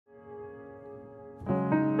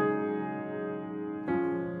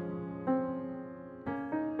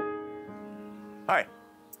Hi,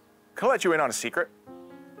 can I let you in on a secret?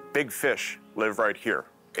 Big fish live right here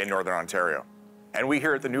in Northern Ontario. And we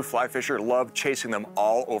here at the New Fly Fisher love chasing them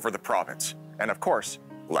all over the province. And of course,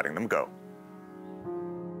 letting them go.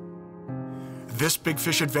 This big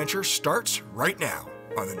fish adventure starts right now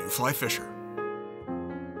on the New Fly Fisher.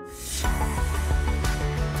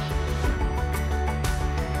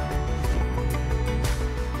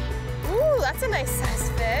 Ooh, that's a nice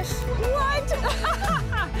sized fish. What?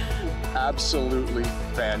 Absolutely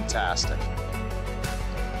fantastic.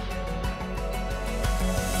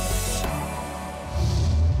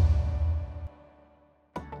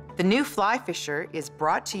 The New Fly Fisher is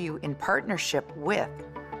brought to you in partnership with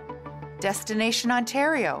Destination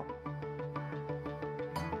Ontario,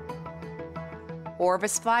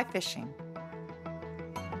 Orvis Fly Fishing,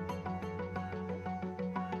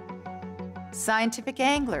 Scientific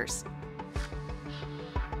Anglers,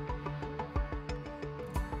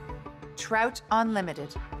 Trout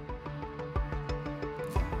Unlimited,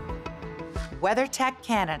 WeatherTech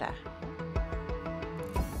Canada,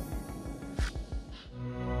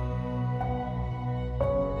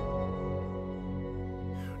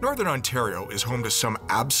 Northern Ontario is home to some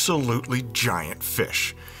absolutely giant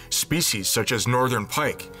fish. Species such as northern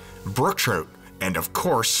pike, brook trout, and of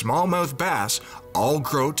course smallmouth bass all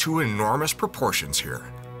grow to enormous proportions here.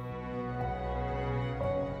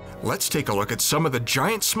 Let's take a look at some of the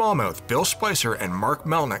giant smallmouth Bill Spicer and Mark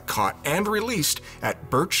Melnick caught and released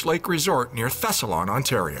at Birch Lake Resort near Thessalon,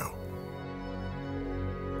 Ontario.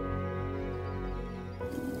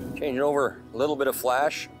 Changing over a little bit of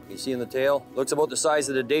flash. You see in the tail, looks about the size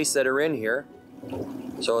of the dace that are in here.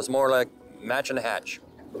 So it's more like matching a hatch.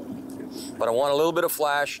 But I want a little bit of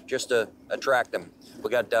flash just to attract them.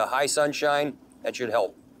 We got high sunshine, that should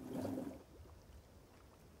help.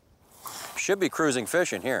 Should be cruising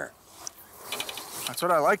fish in here. That's what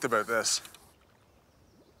I liked about this.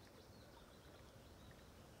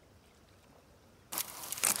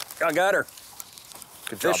 I got her.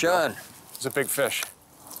 Good Fish job, on. It's a big fish.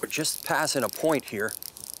 We're just passing a point here.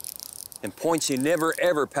 And points, you never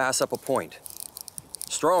ever pass up a point.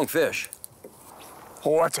 Strong fish.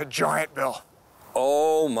 Oh, that's a giant, Bill.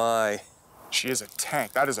 Oh my. She is a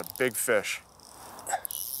tank. That is a big fish.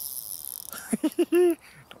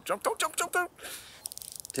 Don't jump, don't jump, don't jump.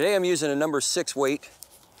 Today I'm using a number 6 weight,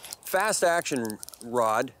 fast action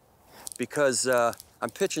rod because I'm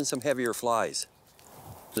pitching some heavier flies.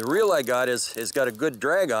 The reel I got has got a good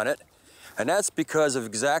drag on it, and that's because of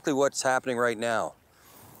exactly what's happening right now.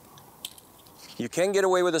 You can get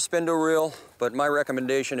away with a spindle reel, but my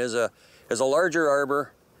recommendation is a larger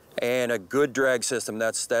arbor and a good drag system.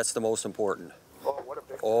 That's the most important. Oh, what a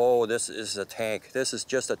big fish. Oh, this is a tank. This is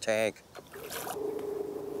just a tank.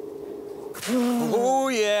 Oh,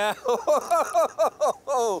 yeah.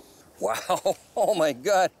 Wow. Oh, my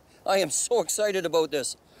God. I am so excited about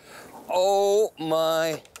this. Oh,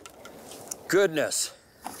 my goodness.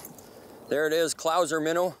 There it is, Clouser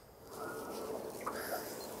minnow.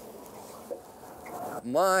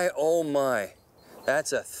 My, oh, my.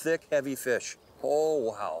 That's a thick, heavy fish. Oh,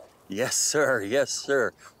 wow. Yes, sir. Yes,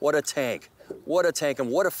 sir. What a tank. What a tank and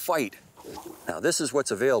what a fight. Now, this is what's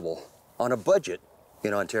available on a budget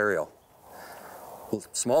in Ontario.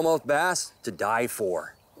 Smallmouth bass to die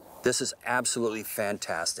for. This is absolutely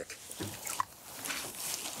fantastic.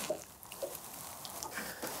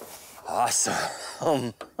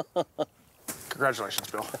 Awesome. Congratulations,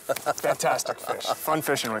 Bill. Fantastic fish. Fun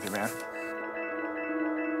fishing with you, man.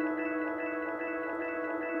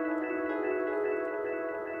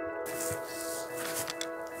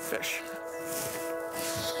 Fish.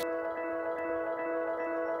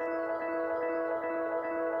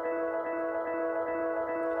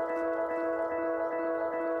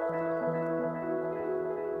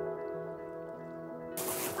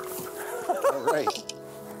 All right.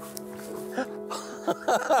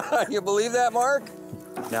 You believe that, Mark?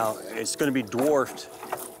 Now, it's going to be dwarfed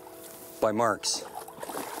by Mark's.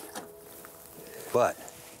 But,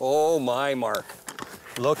 oh my, Mark.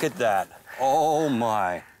 Look at that. Oh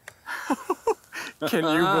my. Can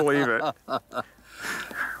you believe it?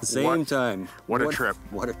 Same time. What a trip.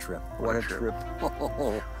 What a trip. What a trip.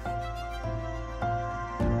 Oh.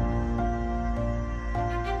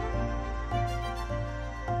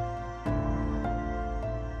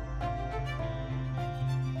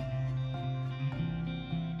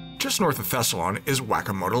 Just north of Thessalon is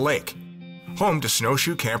Wakamoto Lake, home to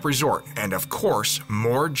Snowshoe Camp Resort and, of course,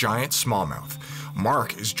 more giant smallmouth.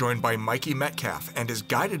 Mark is joined by Mikey Metcalf and is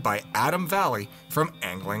guided by Adam Valley from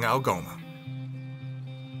Angling Algoma.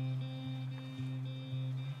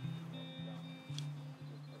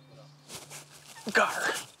 Got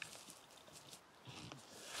her.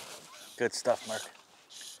 Good stuff, Mark.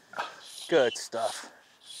 Good stuff.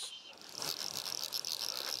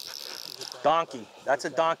 Donkey. That's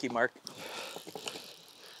a donkey, Mark.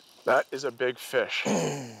 That is a big fish.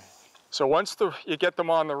 So once you get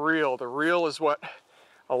them on the reel is what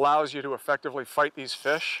allows you to effectively fight these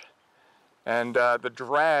fish. And the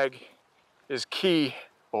drag is key.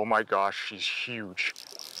 Oh my gosh, she's huge.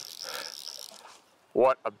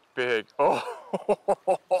 What a big,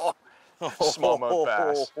 smallmouth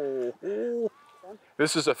bass.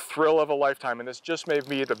 This is a thrill of a lifetime, and this just made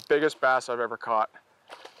me the biggest bass I've ever caught.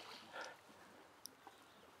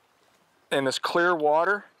 In this clear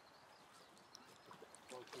water.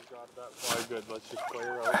 Once we got that fly good, let's just play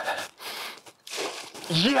her out.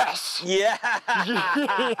 Yes! Yeah!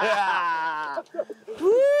 Yeah!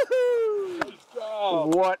 Woohoo!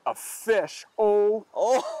 What a fish. Oh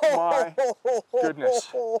my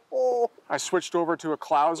goodness. I switched over to a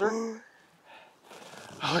clouser.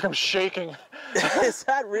 Look, I'm shaking. Is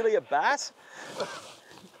that really a bass?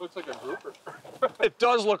 Looks like a grouper. It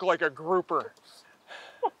does look like a grouper.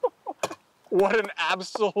 What an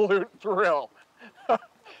absolute thrill.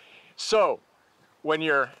 So, when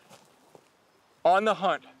you're on the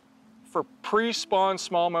hunt for pre-spawn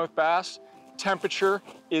smallmouth bass, temperature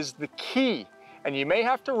is the key. And you may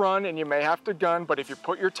have to run and you may have to gun, but if you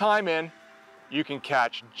put your time in, you can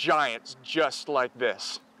catch giants just like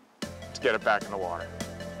this. Let's get it back in the water.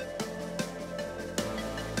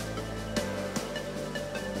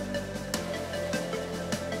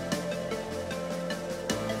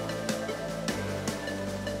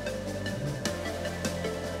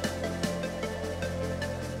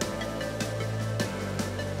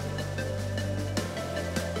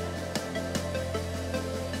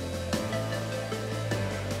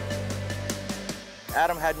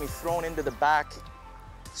 Adam had me thrown into the back,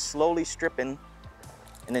 slowly stripping,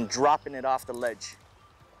 and then dropping it off the ledge.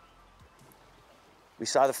 We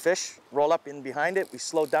saw the fish roll up in behind it. We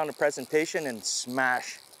slowed down the presentation and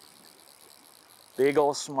smash. Big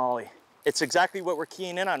old smallie. It's exactly what we're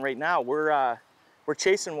keying in on right now. We're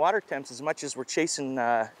chasing water temps as much as we're chasing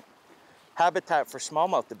habitat for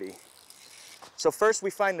smallmouth to be. So first we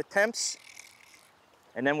find the temps,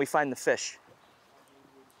 and then we find the fish.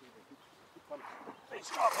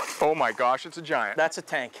 Oh my gosh, it's a giant. That's a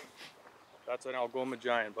tank. That's an Algoma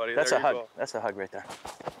giant, buddy. That's there a hug. Go. That's a hug right there.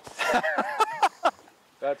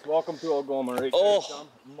 That's welcome to Algoma right there. Oh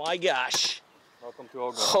my gosh. Welcome to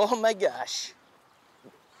Algoma. Oh my gosh.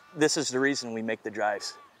 This is the reason we make the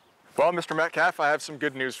drives. Well, Mr. Metcalf, I have some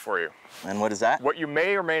good news for you. And what is that? What you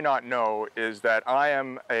may or may not know is that I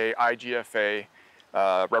am a IGFA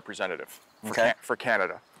representative for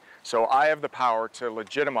Canada. So I have the power to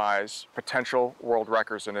legitimize potential world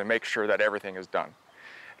records and to make sure that everything is done.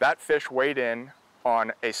 That fish weighed in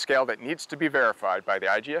on a scale that needs to be verified by the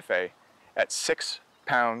IGFA at 6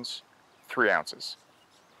 pounds, 3 ounces,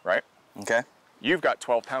 right? Okay. You've got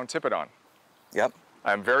 12-pound tippet on. Yep.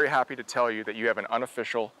 I'm very happy to tell you that you have an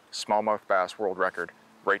unofficial smallmouth bass world record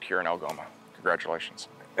right here in Algoma. Congratulations.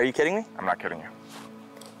 Are you kidding me? I'm not kidding you.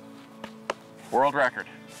 World record.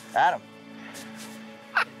 Adam.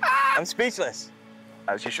 I'm speechless.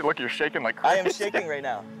 As you should look, you're shaking like crazy. I am shaking right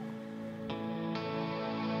now.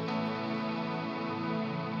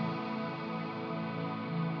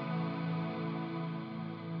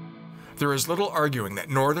 There is little arguing that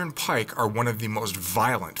northern pike are one of the most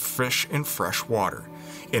violent fish in fresh water.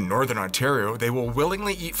 In northern Ontario, they will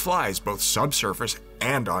willingly eat flies both subsurface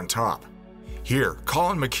and on top. Here,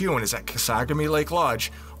 Colin McEwen is at Kisagami Lake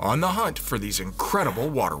Lodge on the hunt for these incredible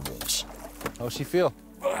water wolves. How's she feel?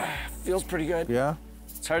 Feels pretty good. Yeah?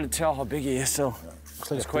 It's hard to tell how big he is, so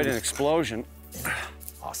it's quite an explosion.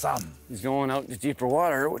 Awesome. He's going out into deeper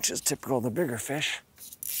water, which is typical of the bigger fish.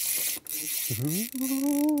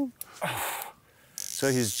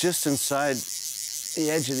 So he's just inside the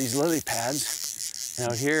edge of these lily pads.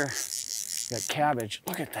 And out here, got cabbage.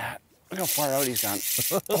 Look at that. Look how far out he's gone.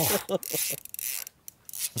 Oh.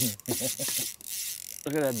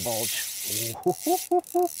 Look at that bulge.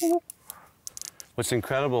 What's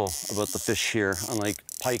incredible about the fish here, unlike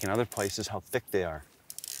pike and other places, how thick they are.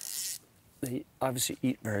 They obviously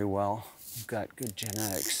eat very well. They've got good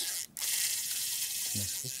genetics.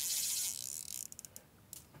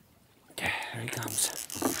 Okay, here he comes.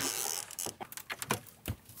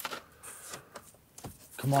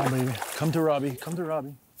 Come on, baby. Come to Robbie. Come to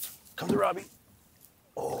Robbie. Come to Robbie.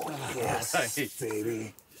 Oh, yes,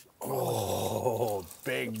 baby. Oh,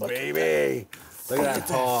 big baby. Look at that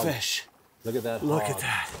hog. Fish. Look at that Look hog. at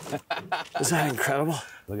that. Is that incredible?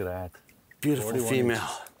 Look at that. Beautiful 41 female.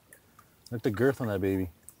 inches. Look at the girth on that baby.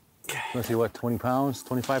 Okay. Let's see, what, 20 pounds,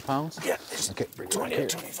 25 pounds? Yeah, Okay. 20 to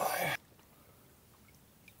 25.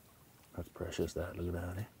 That's precious, that. Look at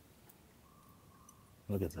that, eh?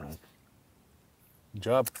 Look at that. Good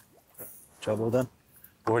job. Job well done.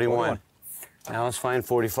 41. Now let's find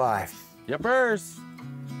 45. Yippers!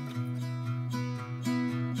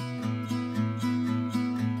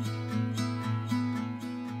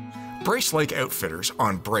 Brace Lake Outfitters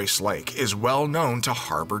on Brace Lake is well known to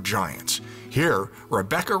harbor giants. Here,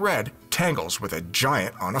 Rebecca Red tangles with a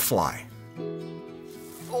giant on a fly.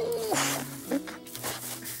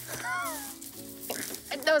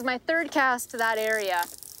 That was my third cast to that area.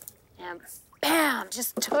 And bam,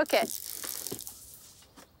 just took it.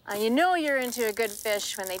 You know you're into a good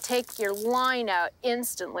fish when they take your line out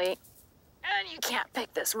instantly and you can't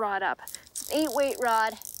pick this rod up. It's an 8-weight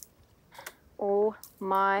rod. Oh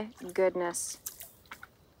my goodness.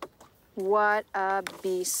 What a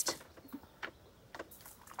beast.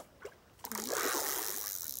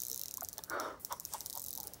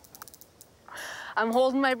 I'm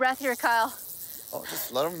holding my breath here, Kyle. Oh,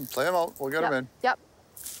 just let them play them out. We'll get them in. Yep.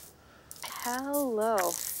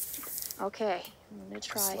 Hello. Okay, I'm gonna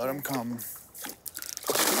try. Just let them come.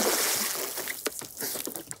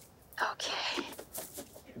 Okay.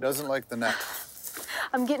 He doesn't like the net.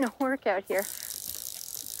 I'm getting a workout here.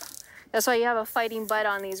 That's why you have a fighting butt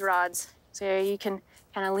on these rods. So you can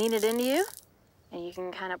kind of lean it into you, and you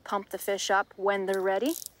can kind of pump the fish up when they're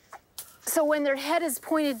ready. So when their head is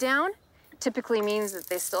pointed down, typically means that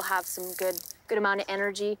they still have some good amount of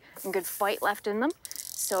energy and good fight left in them.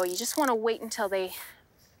 So you just want to wait until they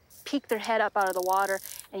peek their head up out of the water,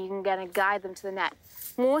 and you can kind of guide them to the net.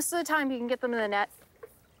 Most of the time you can get them to the net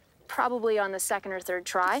probably on the second or third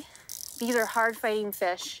try. These are hard-fighting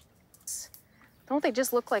fish. Don't they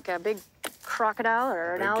just look like a big crocodile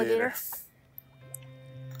or an alligator?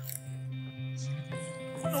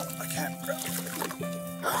 No, I can't grab it.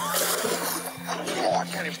 Oh, I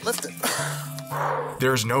can't even lift it.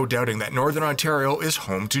 There's no doubting that Northern Ontario is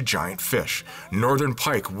home to giant fish. Northern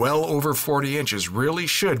pike well over 40 inches really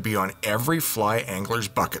should be on every fly angler's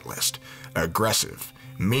bucket list. Aggressive,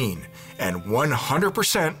 mean, and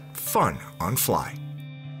 100% fun on fly.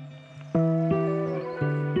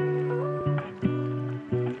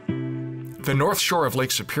 The north shore of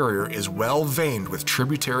Lake Superior is well veined with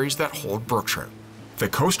tributaries that hold brook trout. The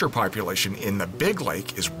coaster population in the Big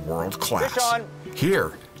Lake is world-class. Fish on.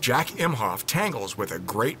 Here, Jack Imhoff tangles with a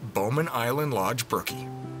great Bowman Island Lodge brookie.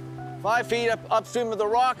 5 feet upstream of the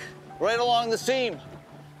rock, right along the seam.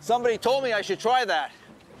 Somebody told me I should try that.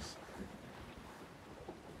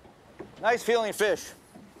 Nice feeling fish.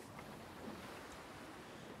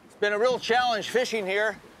 It's been a real challenge fishing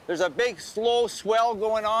here. There's a big, slow swell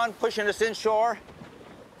going on, pushing us inshore.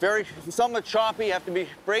 Very, somewhat choppy, you have to be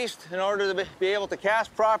braced in order to be able to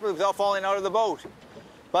cast properly without falling out of the boat.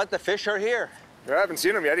 But the fish are here. I haven't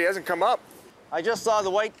seen him yet, he hasn't come up. I just saw the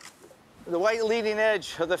white leading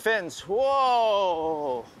edge of the fins.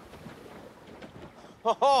 Whoa!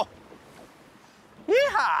 Oh!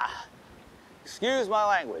 Yeehaw! Excuse my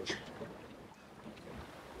language.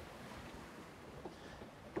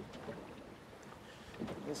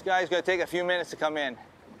 This guy's gonna take a few minutes to come in.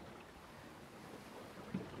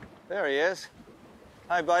 There he is.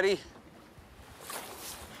 Hi, buddy.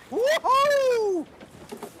 Woohoo!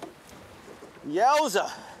 Yowza!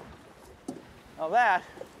 Now that,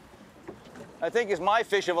 I think, is my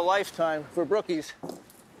fish of a lifetime for brookies.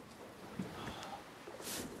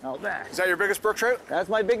 Now that. Is that your biggest brook trout? That's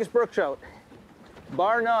my biggest brook trout,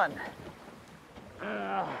 bar none.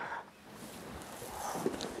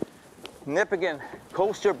 Nipigon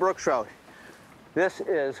coaster brook trout. This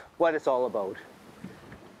is what it's all about.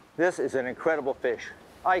 This is an incredible fish,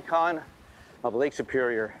 icon of Lake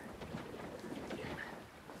Superior.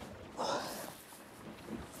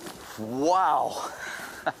 Wow,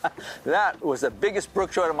 that was the biggest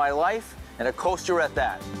brook trout of my life, and a coaster at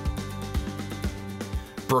that.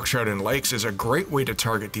 Brook trout in lakes is a great way to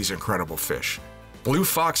target these incredible fish. Blue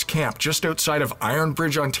Fox Camp just outside of Iron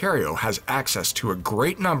Bridge, Ontario has access to a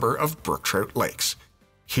great number of brook trout lakes.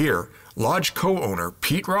 Here, lodge co-owner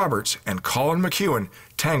Pete Roberts and Colin McEwen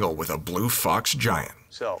tangle with a blue fox giant.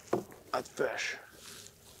 So, that's fish.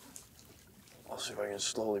 I'll see if I can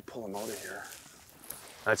slowly pull him out of here.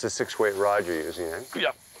 That's a 6-weight rod you're using, eh?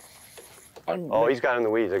 Yeah. Oh, he's got in the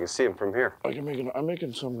weeds. I can see him from here. I'm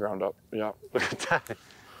making some ground up, yeah. Look at that.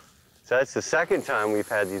 So that's the second time we've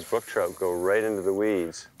had these brook trout go right into the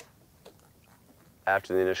weeds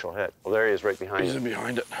after the initial hit. Well, there he is right behind He's you. in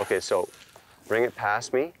behind it. Okay, so bring it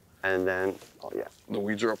past me, and then, oh, yeah. The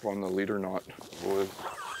weeds are up on the leader knot.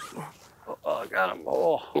 Oh, got him.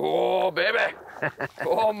 Oh, baby.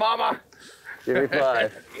 Oh, mama. Give me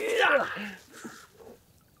 5. Yeah.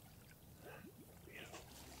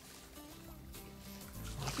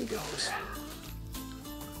 He goes.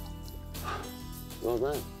 Well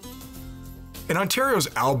done. In Ontario's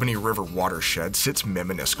Albany River watershed sits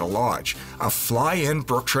Miminiska Lodge, a fly-in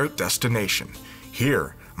brook trout destination.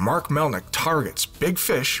 Here, Mark Melnick targets big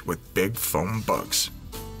fish with big foam bugs.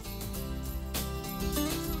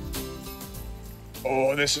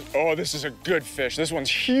 Oh, this is a good fish. This one's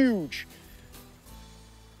huge.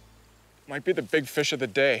 Might be the big fish of the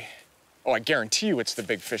day. Oh, I guarantee you it's the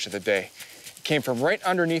big fish of the day. It came from right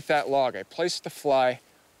underneath that log. I placed the fly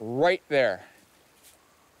right there.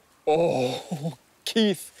 Oh,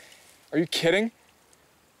 Keith, are you kidding?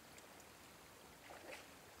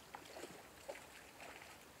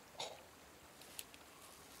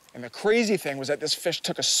 And the crazy thing was that this fish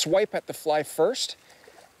took a swipe at the fly first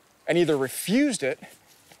and either refused it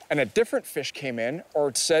and a different fish came in, or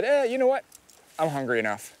it said, you know what? I'm hungry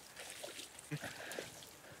enough.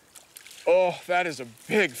 Oh, that is a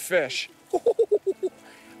big fish.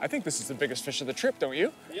 I think this is the biggest fish of the trip, don't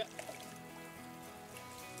you? Yeah.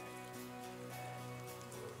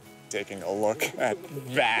 Taking a look at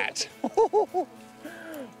that.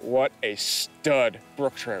 What a stud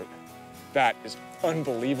brook trout. That is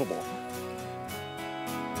unbelievable.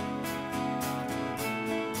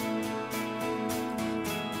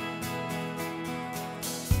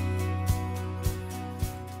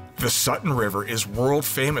 The Sutton River is world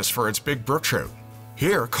famous for its big brook trout.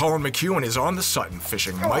 Here, Colin McEwen is on the Sutton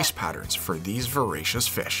fishing mice patterns for these voracious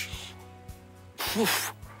fish.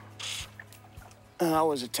 That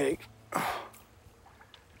was a take.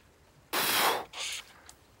 This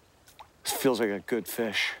feels like a good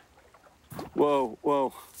fish. Whoa,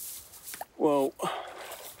 whoa, whoa.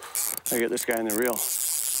 I get this guy in the reel.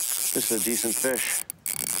 This is a decent fish.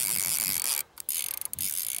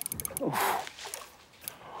 Oh.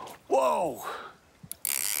 Whoa.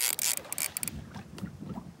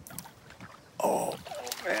 Oh,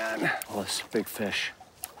 man. Oh, this is a big fish.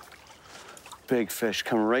 Big fish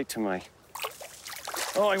coming right to my...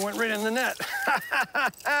 Oh, I went right in the net.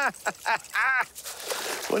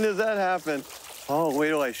 When does that happen? Oh, wait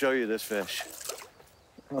till I show you this fish.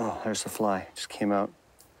 Oh, there's the fly. Just came out.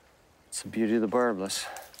 It's the beauty of the barbless.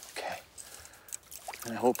 Okay.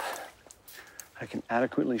 And I hope I can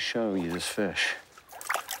adequately show you this fish.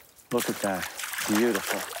 Look at that.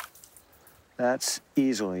 Beautiful. That's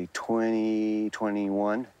easily 20,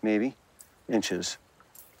 21, maybe, inches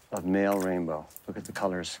of male rainbow. Look at the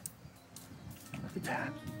colors. Look at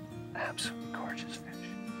that. Absolutely gorgeous fish.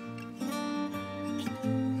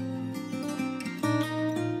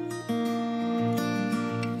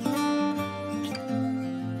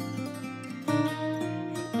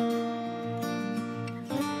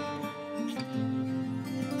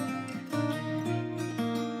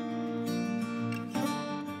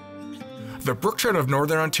 The brook trout of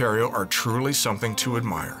Northern Ontario are truly something to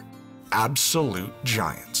admire. Absolute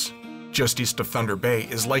giants. Just east of Thunder Bay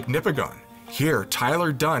is Lake Nipigon. Here,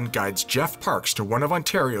 Tyler Dunn guides Jeff Parks to one of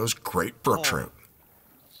Ontario's great brook trout.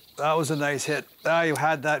 That was a nice hit. I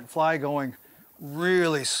had that fly going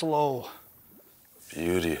really slow.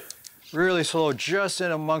 Beauty. Really slow, just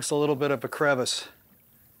in amongst a little bit of a crevice.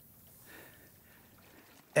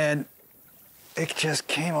 And it just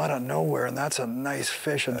came out of nowhere, and that's a nice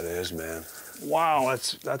fish. And that is, man. Wow,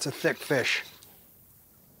 that's a thick fish.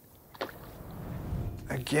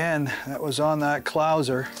 Again, that was on that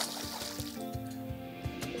clouser.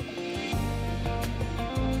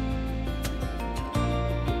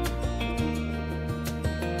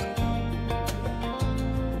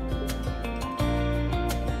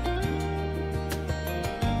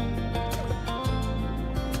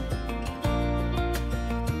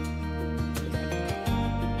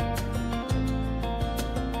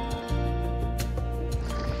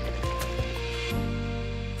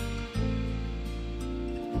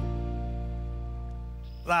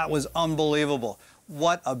 That was unbelievable.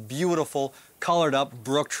 What a beautiful, colored up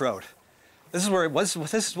brook trout. This is where it was.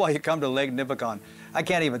 This is why you come to Lake Nipigon. I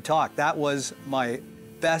can't even talk. That was my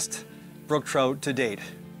best brook trout to date.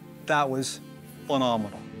 That was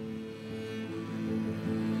phenomenal.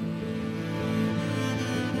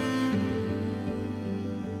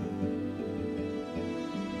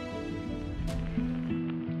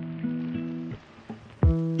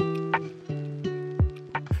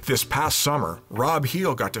 This past summer, Rob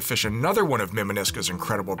Heel got to fish another one of Miminiska's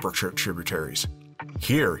incredible brook trout tributaries.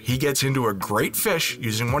 Here, he gets into a great fish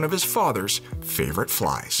using one of his father's favorite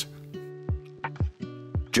flies.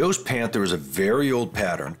 Joe's Panther is a very old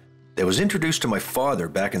pattern that was introduced to my father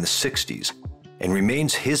back in the 60s and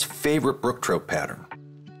remains his favorite brook trout pattern.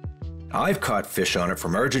 I've caught fish on it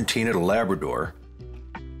from Argentina to Labrador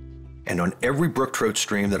and on every brook trout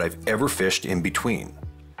stream that I've ever fished in between.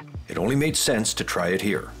 It only made sense to try it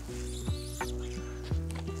here.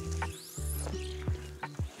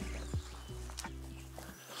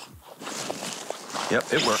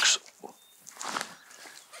 Yep, it works.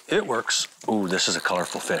 It works. Ooh, this is a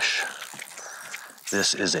colorful fish.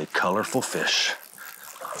 This is a colorful fish.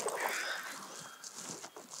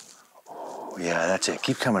 Oh, yeah, that's it.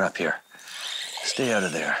 Keep coming up here. Stay out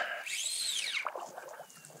of there.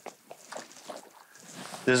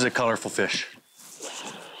 This is a colorful fish.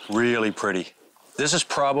 Really pretty. This is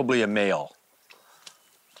probably a male.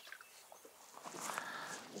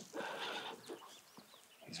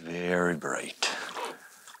 He's very bright.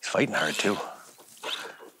 He's fighting hard too.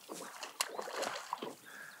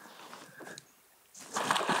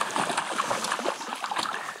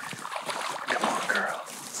 Come on, girl.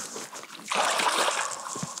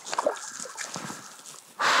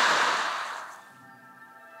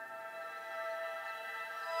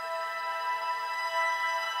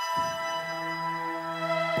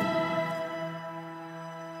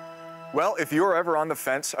 Well, if you're ever on the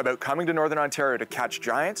fence about coming to Northern Ontario to catch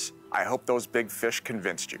giants, I hope those big fish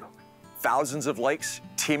convinced you. Thousands of lakes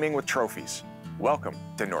teeming with trophies. Welcome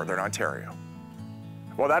to Northern Ontario.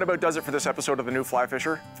 Well, that about does it for this episode of The New Fly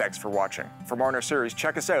Fisher. Thanks for watching. For more in our series,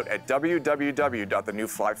 check us out at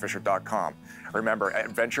www.thenewflyfisher.com. Remember,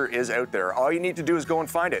 adventure is out there. All you need to do is go and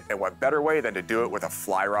find it, and what better way than to do it with a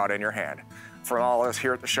fly rod in your hand. From all of us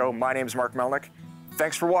here at the show, my name's Mark Melnick.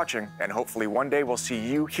 Thanks for watching, and hopefully one day we'll see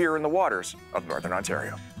you here in the waters of Northern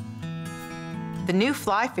Ontario. The New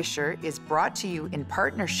Fly Fisher is brought to you in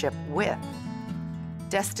partnership with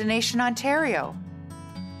Destination Ontario,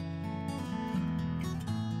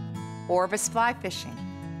 Orvis Fly Fishing,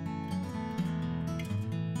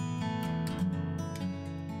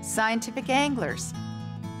 Scientific Anglers,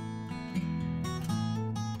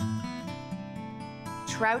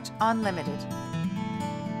 Trout Unlimited,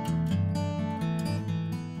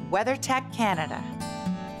 WeatherTech Canada,